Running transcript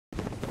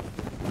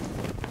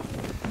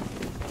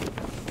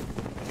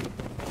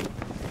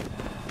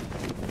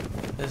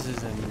this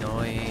is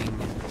annoying.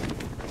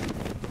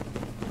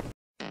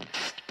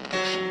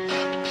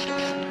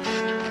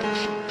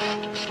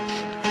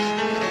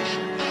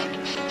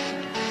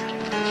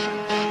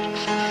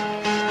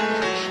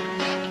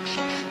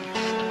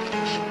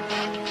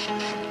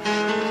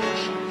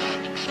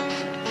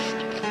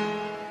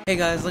 Hey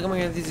guys, look at my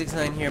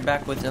D69 here,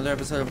 back with another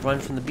episode of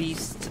Run from the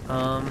Beast.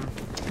 I'm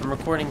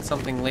recording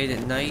something late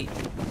at night,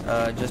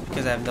 just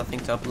because I have nothing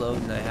to upload,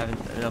 and I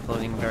haven't been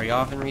uploading very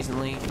often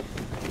recently.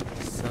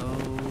 So,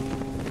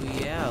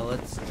 yeah,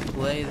 let's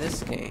play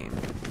this game.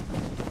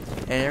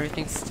 And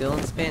everything's still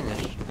in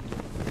Spanish.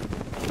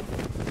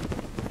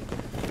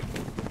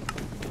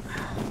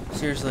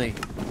 Seriously,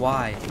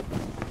 why?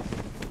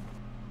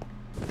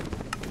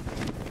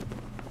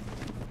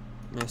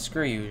 Man,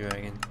 screw you,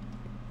 dragon.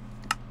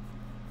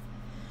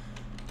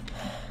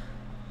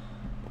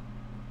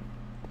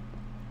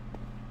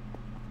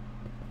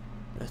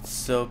 It's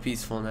so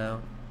peaceful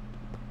now.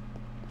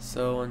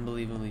 So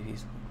unbelievably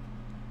peaceful.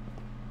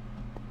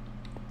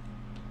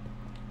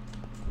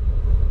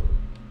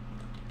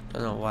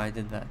 Don't know why I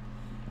did that.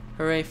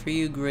 Hooray for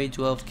you, grade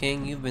 12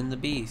 king. You've been the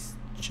beast.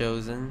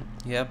 Chosen.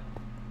 Yep.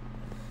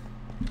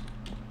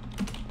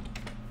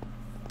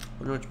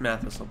 Wonder which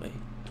map this will be.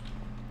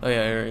 Oh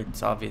yeah,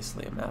 it's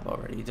obviously a map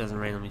already. It doesn't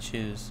randomly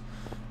choose.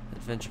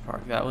 Adventure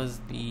Park. That was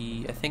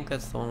the... I think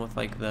that's the one with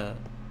like the...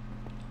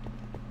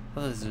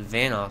 Oh, this is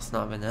Vanos,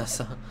 not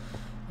Vanessa.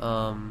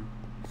 The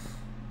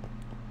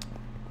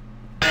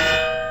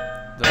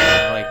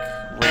like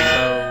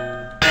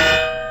rainbow.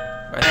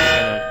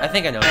 I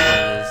think I know what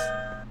it is.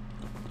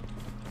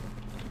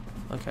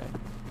 Okay.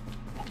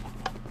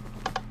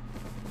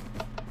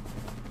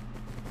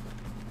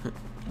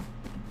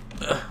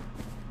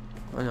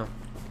 I know.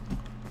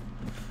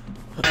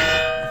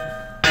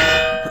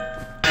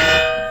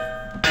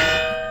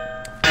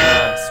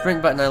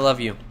 Sprint button, I love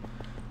you.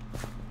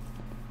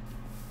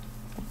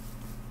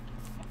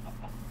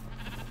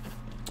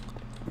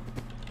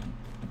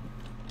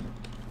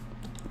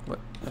 What?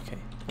 Okay.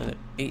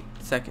 8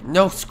 seconds.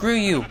 No, screw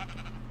you!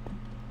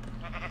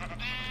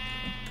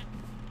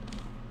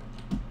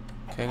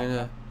 Okay, I'm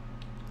gonna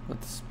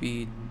let the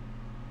speed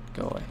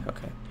go away.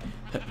 Okay.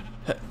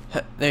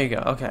 There you go.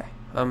 Okay.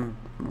 I'm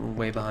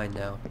way behind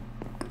now.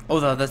 Oh,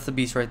 that's the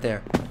beast right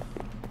there.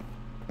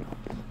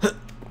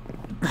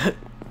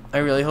 I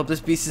really hope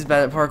this beast is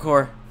bad at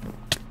parkour.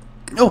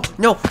 No,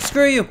 no,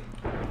 screw you!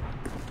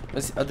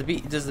 Does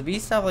the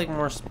beast have like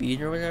more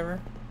speed or whatever?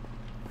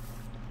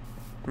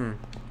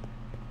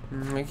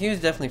 Like he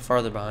was definitely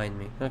farther behind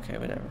me. Okay,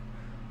 whatever.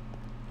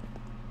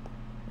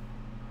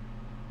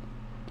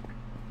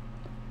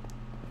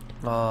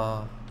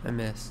 Aw, I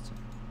missed.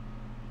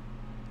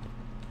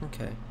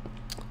 Okay.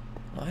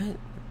 What?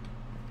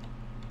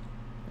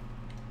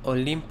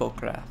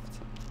 Olympocraft.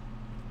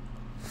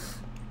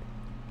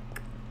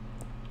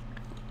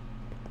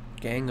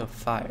 Gang of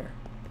Fire.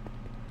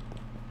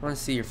 I want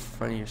to see your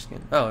front of your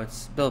skin. Oh,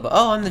 it's Bilbo.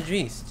 Oh, I'm the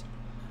beast.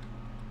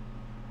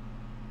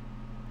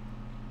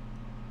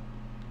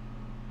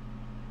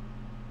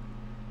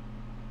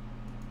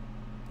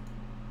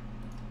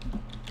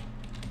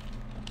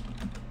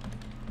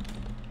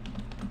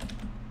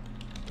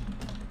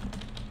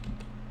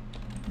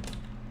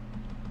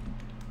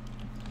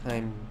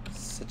 I'm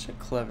such a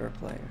clever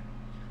player.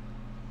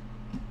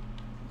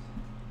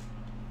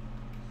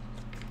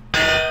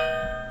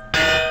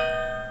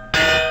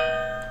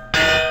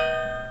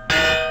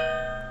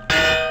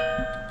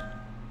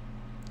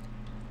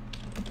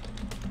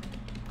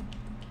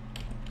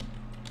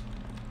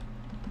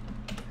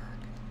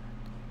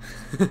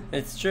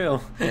 It's true.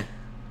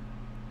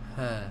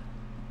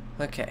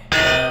 Okay.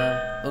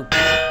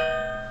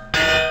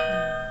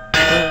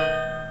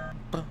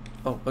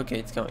 Oh, okay,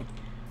 it's going.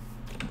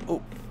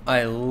 Oh,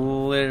 I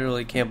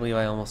literally can't believe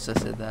I almost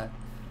just did that.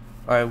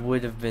 Or I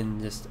would have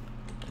been just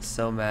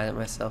so mad at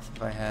myself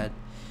if I had.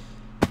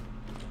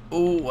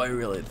 Oh, I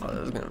really thought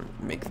I was gonna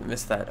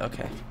miss that.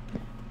 Okay.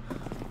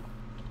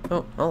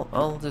 Oh,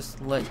 I'll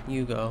just let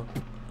you go.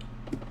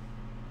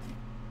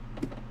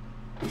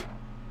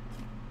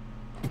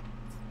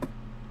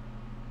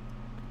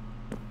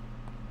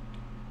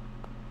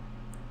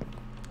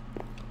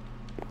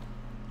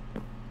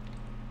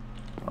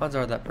 Odds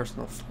are that person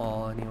will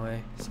fall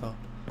anyway, so.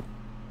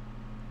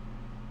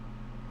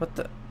 What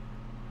the?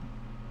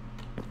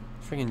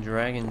 Friggin'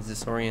 dragon is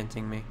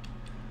disorienting me.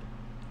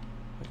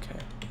 Okay.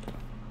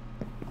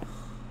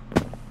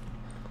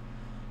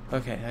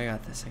 Okay, I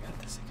got this, I got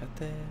this.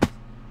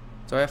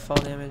 Do I have fall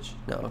damage?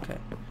 No, okay.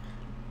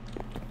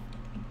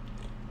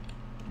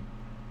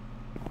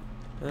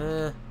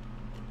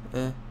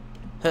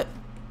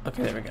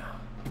 Okay, there we go.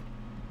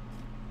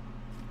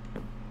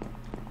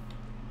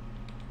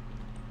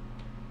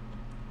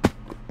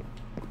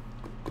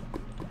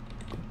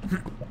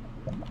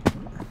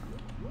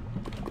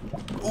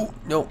 Oh,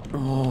 no.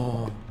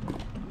 Oh.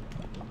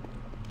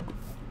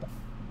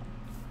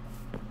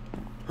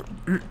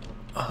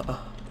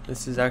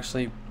 This is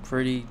actually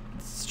pretty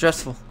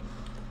stressful.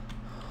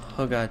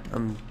 Oh god,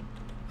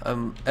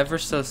 I'm ever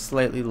so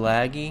slightly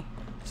laggy,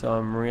 So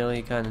I'm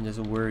really kind of just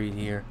worried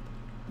here.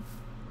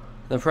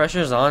 The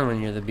pressure's on when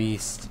you're the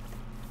beast.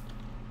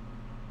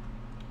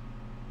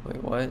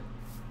 Wait, what?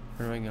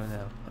 Where do I go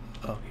now?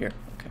 Oh, here.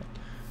 Okay.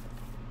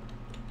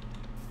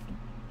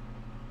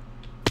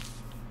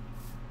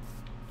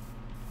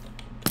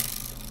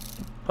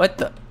 What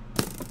the?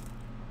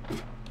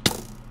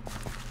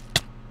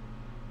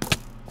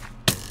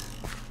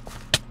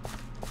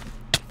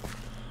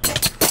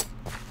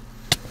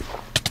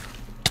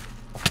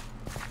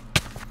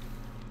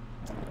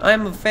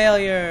 I'm a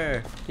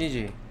failure!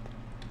 GG.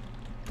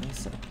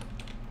 Lisa.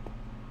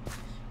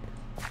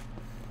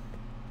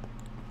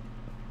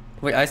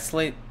 Wait,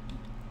 Wait,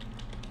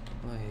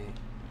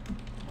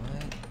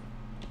 what?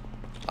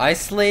 I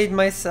slayed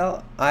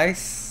myself? I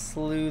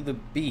slew the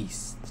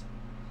beast.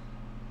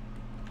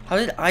 How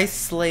did I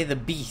slay the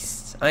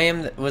beast?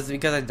 Was it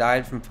because I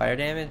died from fire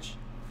damage?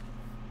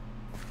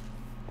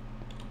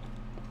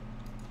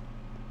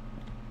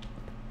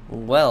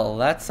 Well,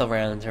 that's a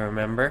round to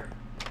remember.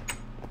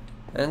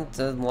 And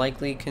a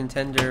likely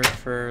contender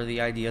for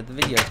the idea of the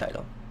video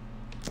title.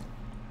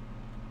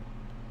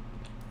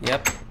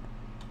 Yep.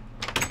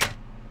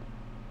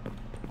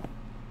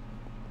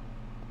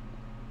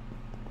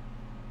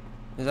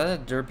 Is that a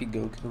derpy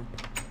Goku?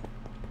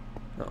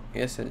 No,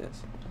 yes it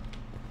is.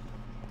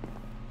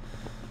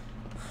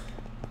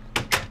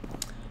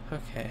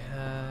 Okay,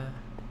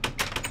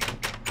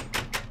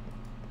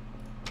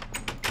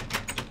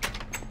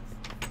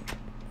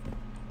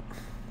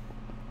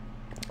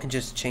 I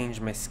just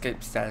changed my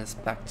Skype status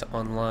back to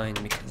online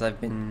because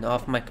I've been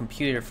off my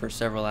computer for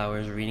several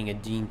hours reading a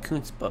Dean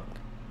Koontz book.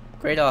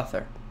 Great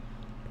author.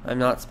 I'm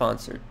not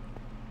sponsored.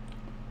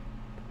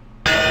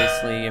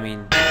 Obviously, I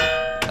mean,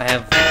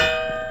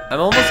 I'm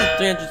almost at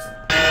 300.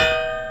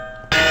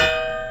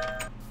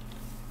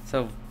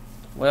 So,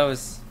 what I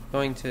was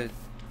going to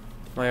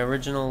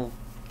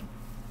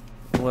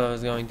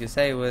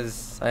say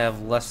was I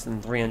have less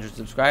than 300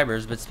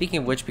 subscribers, but speaking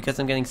of which, because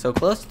I'm getting so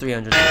close to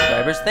 300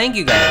 subscribers, thank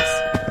you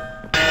guys!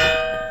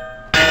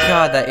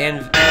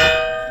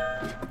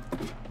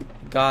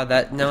 God,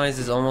 that noise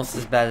is almost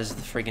as bad as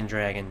the freaking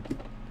dragon.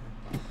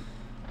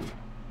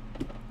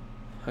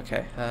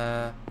 Okay,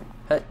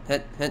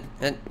 hit.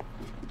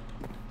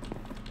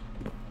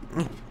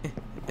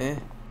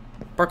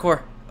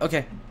 Parkour.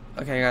 Okay,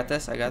 I got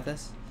this.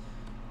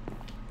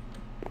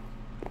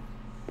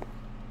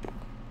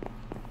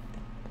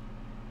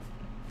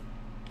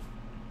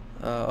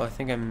 I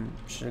think I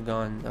should have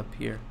gone up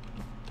here.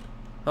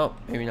 Oh,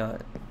 maybe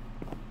not.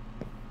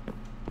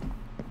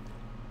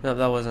 No,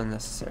 that was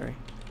unnecessary.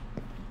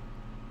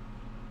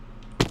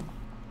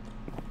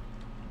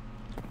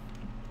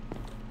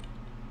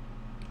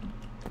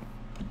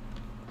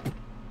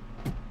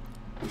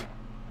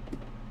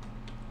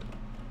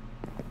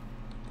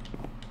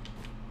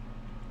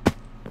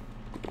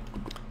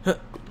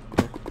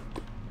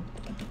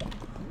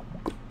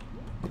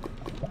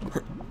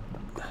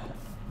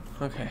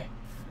 Okay.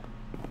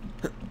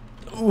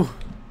 Ooh.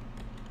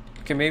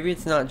 Okay, maybe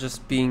it's not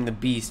just being the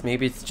beast.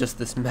 Maybe it's just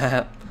this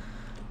map.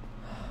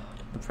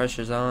 The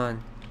pressure's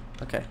on.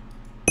 Okay.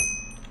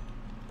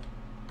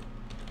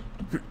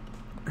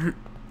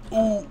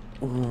 Ooh.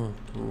 Ooh.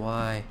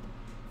 Why?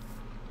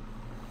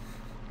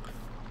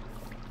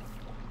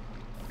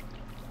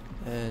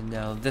 And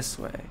now this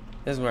way.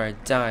 This is where I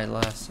died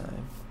last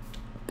time.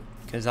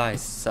 Because I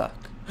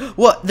suck.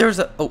 What? There's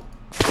a... Oh.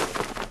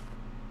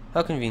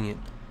 How convenient.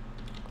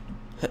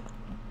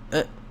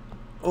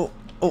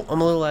 Oh,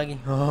 I'm a little laggy.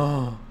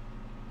 Oh.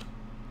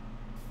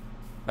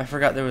 I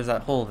forgot there was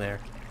that hole there.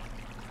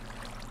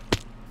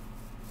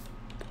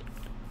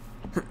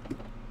 I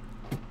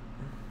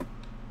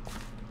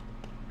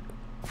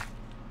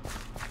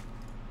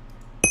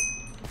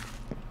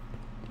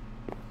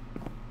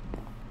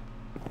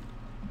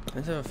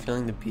just have a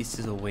feeling the beast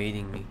is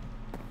awaiting me.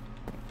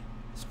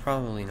 It's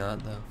probably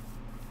not, though.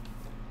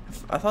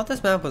 I thought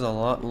this map was a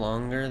lot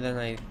longer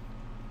than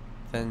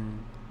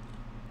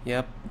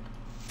Yep.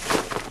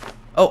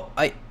 Oh,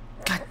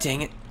 God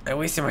dang it. I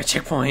wasted my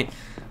checkpoint.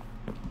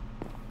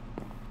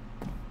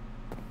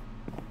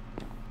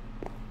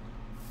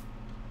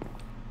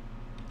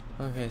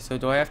 Okay, so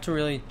do I have to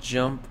really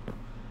jump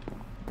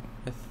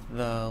with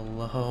the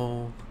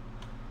low...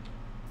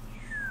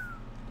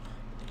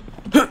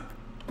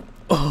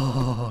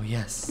 Oh,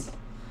 yes.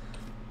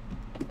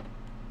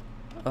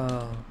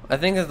 Oh, I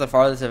think that's the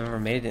farthest I've ever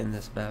made it in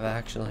this map,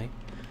 actually.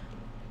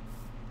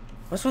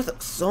 What's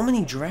with so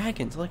many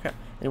dragons? Holy crap.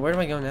 And where do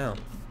I go now?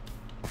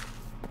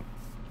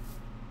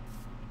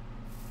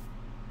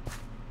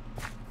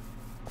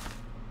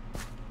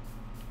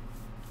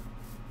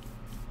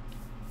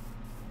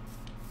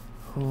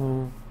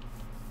 Oh,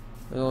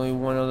 there's only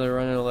one other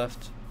runner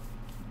left.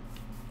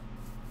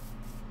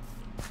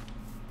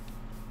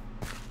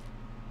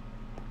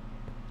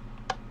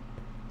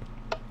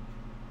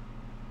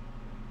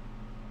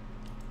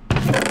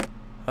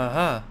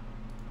 Aha.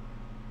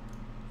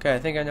 Okay, I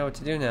think I know what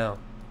to do now.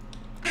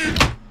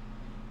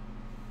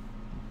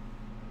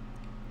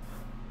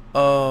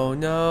 Oh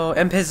no,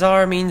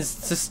 Empezar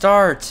means to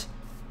start.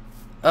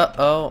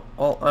 Uh-oh.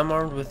 Well, I'm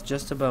armed with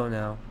just a bow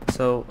now.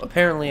 So,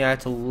 apparently I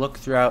had to look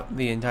throughout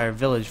the entire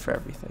village for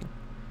everything.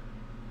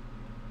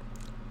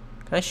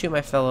 Can I shoot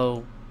my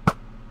fellow...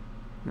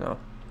 No.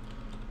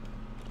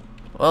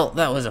 Well,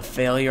 that was a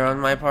failure on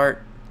my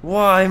part.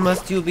 Why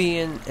must you be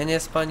en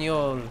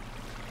español?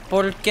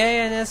 ¿Por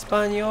qué en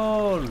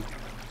español?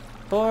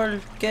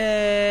 ¿Por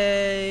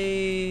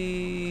qué?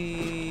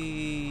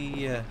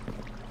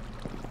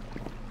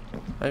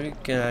 How do we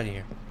get out of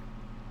here?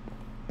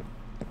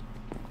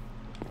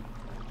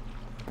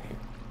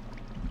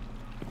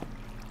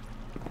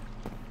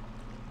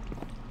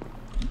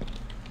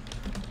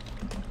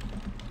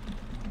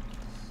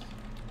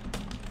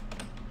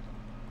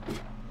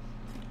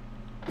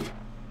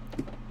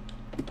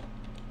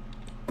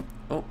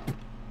 Oh.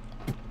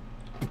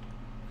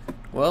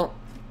 Well,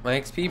 my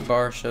XP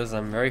bar shows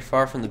I'm very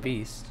far from the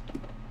beast.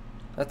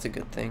 That's a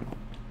good thing.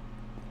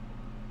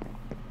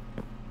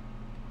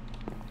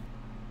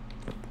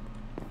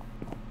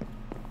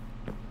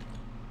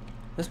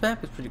 This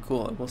map is pretty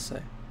cool, I will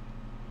say.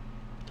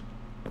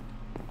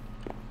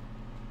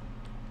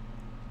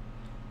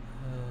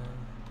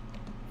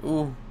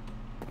 Ooh.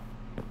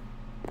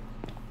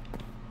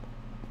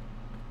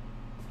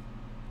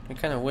 I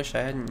kind of wish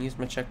I hadn't used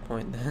my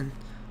checkpoint then.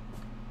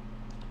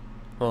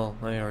 Well,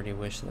 I already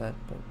wish that,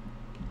 but...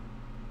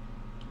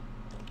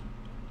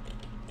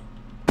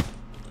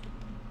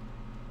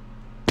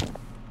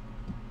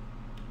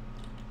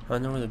 I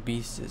know where the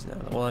beast is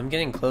now. Well, I'm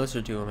getting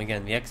closer to him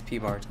again. The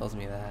XP bar tells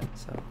me that,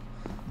 so...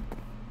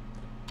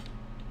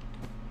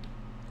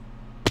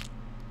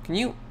 Can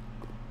you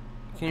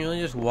really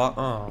just walk?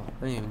 Oh,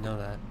 I didn't even know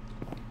that.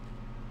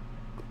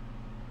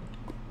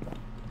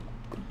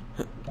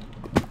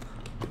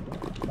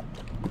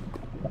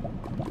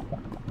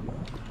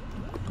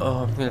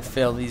 Oh, I'm gonna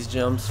fail these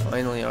jumps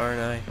finally,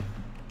 aren't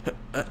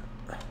I?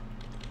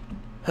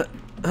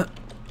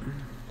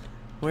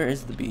 Where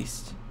is the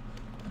beast?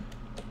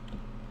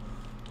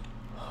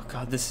 Oh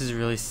god, this is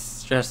really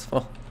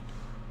stressful.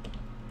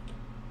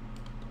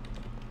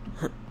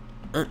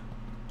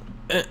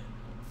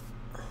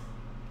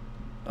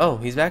 Oh,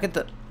 he's back at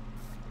the...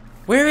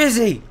 Where is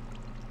he?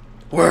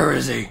 Where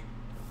is he?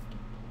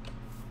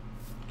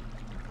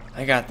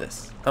 I got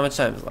this. How much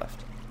time is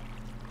left?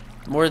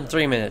 More than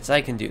 3 minutes.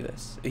 I can do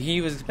this.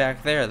 He was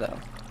back there, though.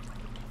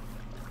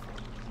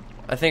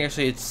 I think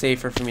actually it's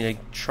safer for me to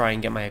try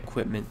and get my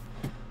equipment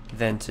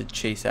than to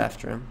chase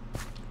after him.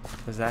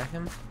 Was that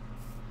him?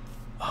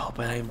 Oh,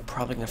 but I'm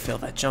probably going to fail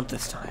that jump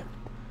this time.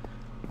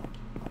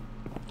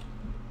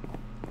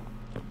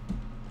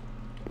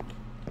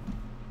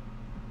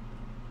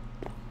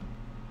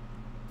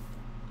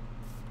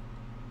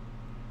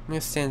 I'm going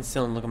to stand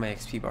still and look at my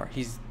XP bar.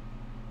 He's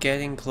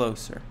getting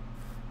closer.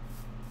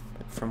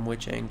 But from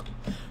which angle?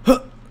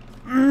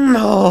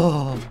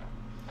 No!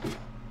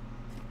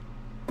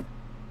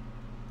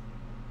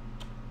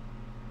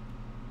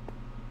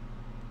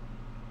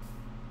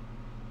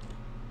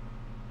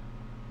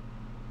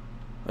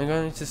 I'm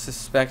going to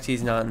suspect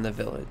he's not in the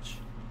village.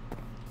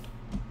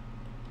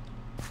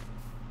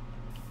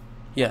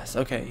 Yes,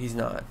 okay, he's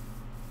not.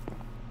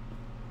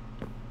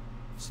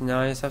 So now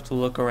I just have to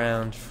look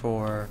around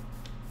for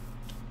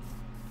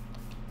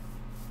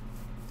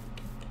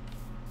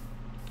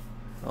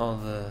all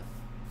the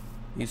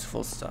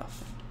useful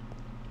stuff.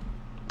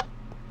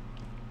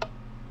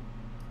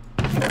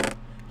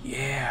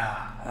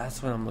 Yeah,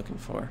 that's what I'm looking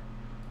for.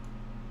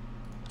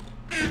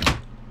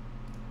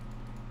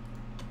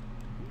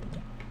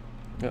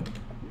 Oh,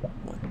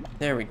 one.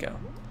 There we go.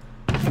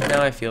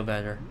 Now I feel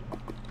better.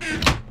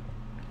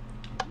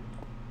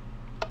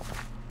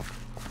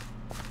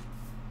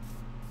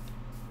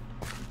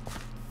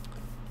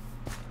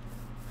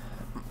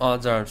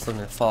 Odds are I'm still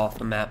going to fall off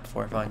the map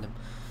before I find him.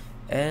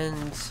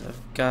 And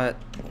I've got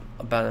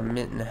about a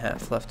minute and a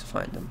half left to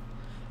find him.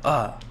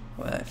 Ah,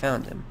 well, I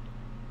found him.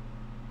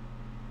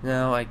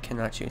 Now I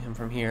cannot shoot him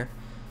from here,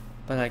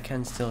 but I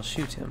can still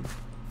shoot him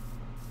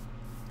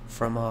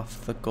from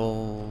off the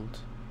gold.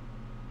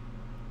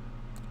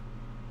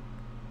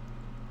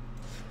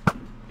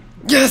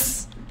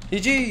 Yes!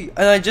 GG!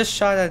 And I just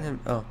shot at him.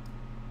 Oh.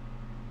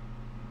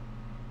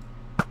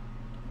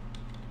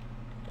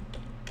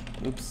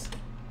 Oops.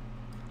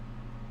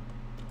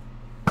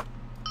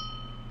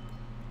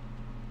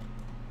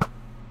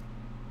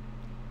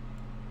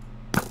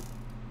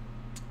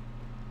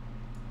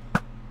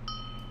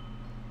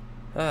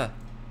 Ah,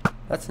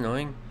 that's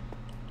annoying.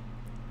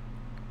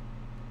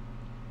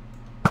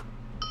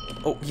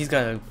 Oh, he's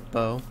got a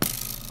bow.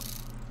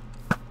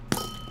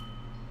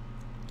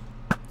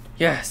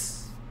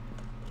 Yes!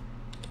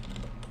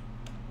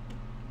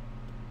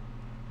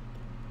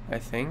 I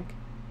think.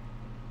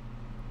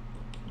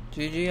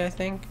 GG, I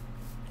think.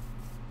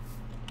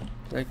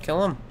 Did I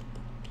kill him?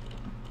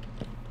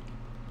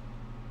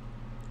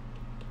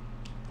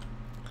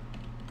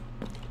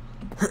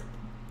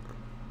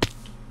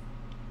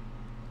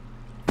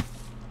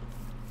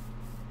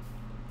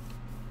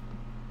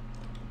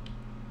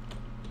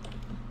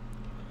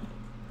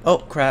 Oh,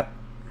 crap.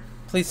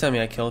 Please tell me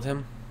I killed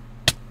him.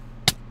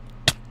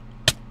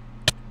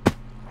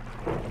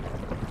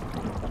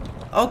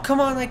 Oh, come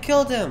on, I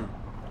killed him!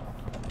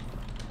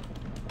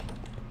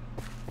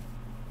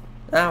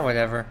 Ah,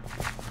 whatever.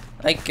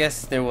 I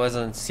guess there was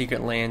a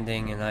secret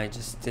landing and I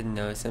just didn't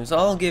notice him. So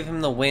I'll give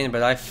him the win,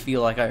 but I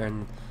feel like I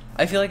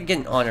get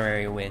an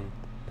honorary win.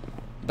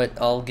 But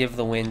I'll give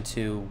the win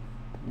to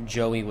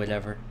Joey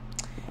whatever.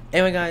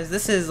 Anyway guys,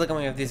 this is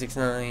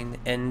Look@My369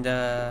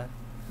 and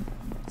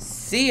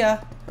see ya.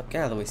 Oh, get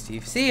out of the way,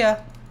 Steve. See ya.